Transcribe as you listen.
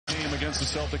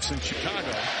against the Celtics in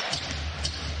Chicago.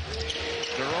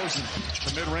 DeRozan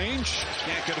to mid-range.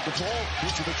 Can't get it to fall.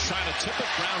 Vucevic trying to tip it.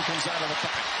 Brown comes out of the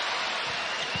back.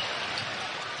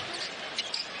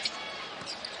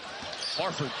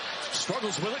 Horford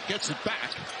struggles with it, gets it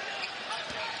back.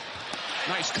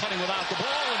 Nice cutting without the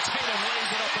ball, and Tatum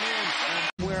lays it up and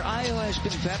in. Where Iowa has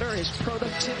been better, his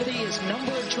productivity, his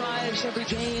number of drives every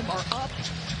game are up.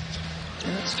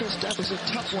 And that was a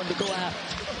tough one to go at.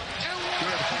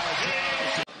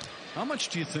 How much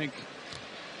do you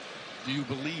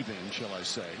believe in, shall I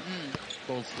say?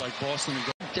 Both like Boston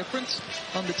and difference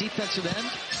on the defensive end.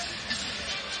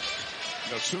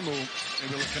 Sumu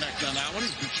able to connect on that one.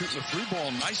 He's been shooting the three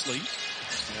ball nicely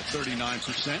at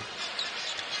 39%.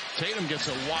 Tatum gets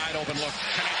a wide open look,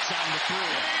 connects on the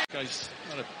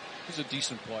three. He's a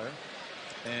decent player,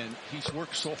 and he's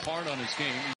worked so hard on his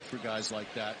game for guys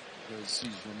like that because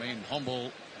he's remained humble,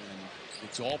 and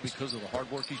it's all because of the hard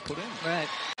work he's put in. Right.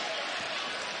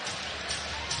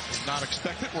 Did not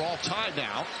expect it. We're all tied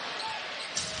now.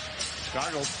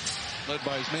 Chicago led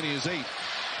by as many as 8.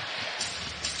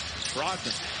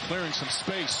 Brogdon clearing some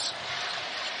space.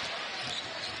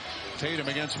 Tatum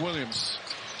against Williams.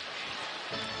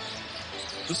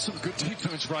 This is some good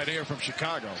defense right here from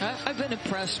Chicago. I've been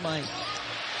impressed, Mike.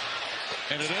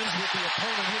 And it ends with the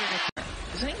opponent hitting it.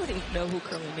 Does anybody know who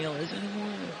Curly Neal is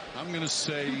anymore? I'm going to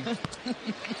say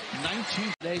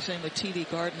 19. Today saying the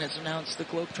TD Garden has announced the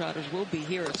Globetrotters will be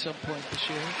here at some point this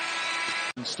year.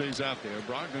 And stays out there.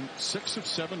 Brogdon 6 of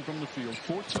 7 from the field,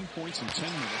 14 points in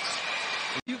 10 minutes.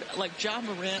 Like John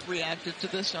Morant reacted to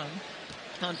this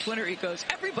on Twitter. He goes,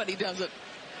 everybody does it.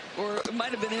 Or it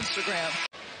might have been Instagram.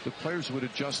 The players would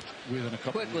adjust within a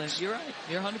couple quickly. Weeks. You're right.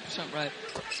 You're 100% right.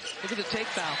 Look at the take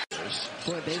foul.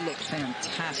 Boy, they look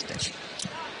fantastic.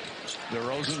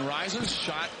 DeRozan rises.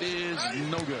 Shot is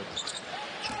no good.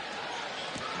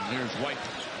 And here's White.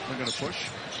 They're going to push.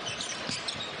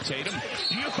 Tatum.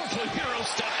 Beautiful hero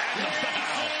step and the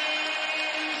foul.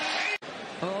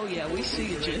 Oh, yeah, we see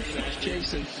you,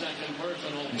 Jayson.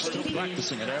 He's still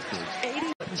practicing it afterwards.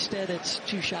 80. Instead, it's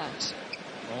 2 shots.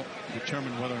 Well,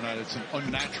 determine whether or not it's an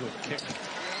unnatural kick.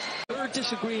 You're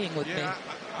disagreeing with me.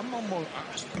 I'm almost...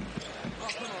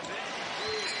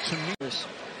 to me...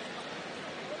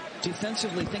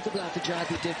 Defensively, think about the job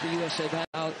he did for USA.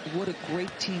 About what a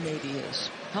great teammate he is.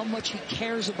 How much he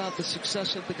cares about the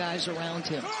success of the guys around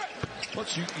him.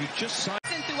 Plus, you just signed...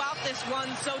 Throughout this one,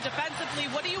 so defensively,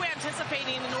 what are you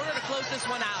anticipating in order to close this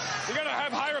one out? We got to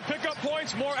have higher pickup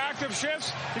points, more active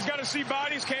shifts. He's got to see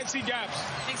bodies, can't see gaps.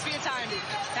 Thanks for your time.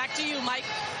 Back to you, Mike.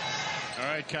 All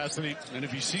right, Cassidy. And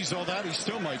if he sees all that, he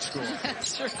still might score.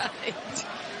 That's right.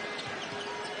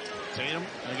 Tatum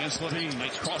against Levine.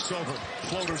 Nice crossover.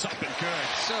 Floaters up and good.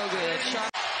 So good.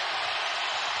 Shot.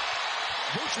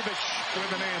 Vucevic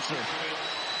with an answer.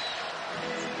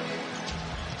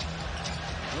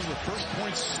 One of the first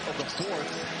points of the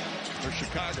fourth for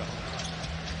Chicago.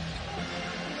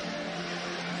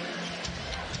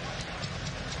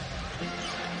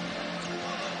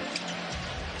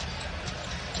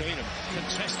 Tatum,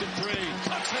 contested 3,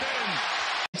 tucks it in.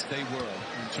 They were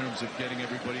in terms of getting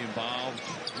everybody involved,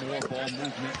 more ball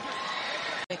movement.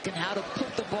 And how to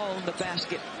put the ball in the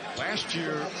basket. Last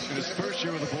year, in his first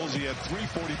year with the Bulls, he had 3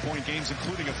 40-point games,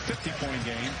 including a 50-point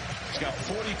game. He's got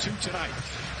 42 tonight.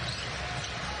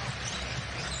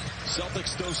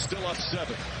 Celtics, though, still up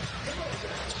 7.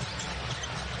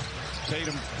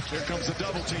 Tatum, here comes the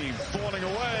double team, falling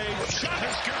away. Shot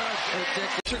is good.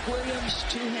 Patrick Williams,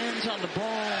 2 hands on the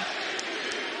ball.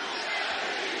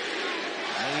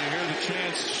 Well, you hear the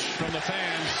chants from the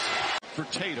fans for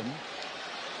Tatum.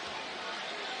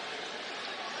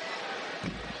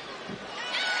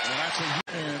 And that's a...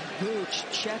 And Vooch,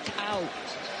 check out.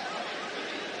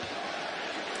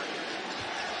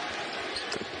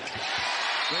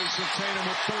 Jayson Tatum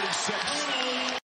with 36.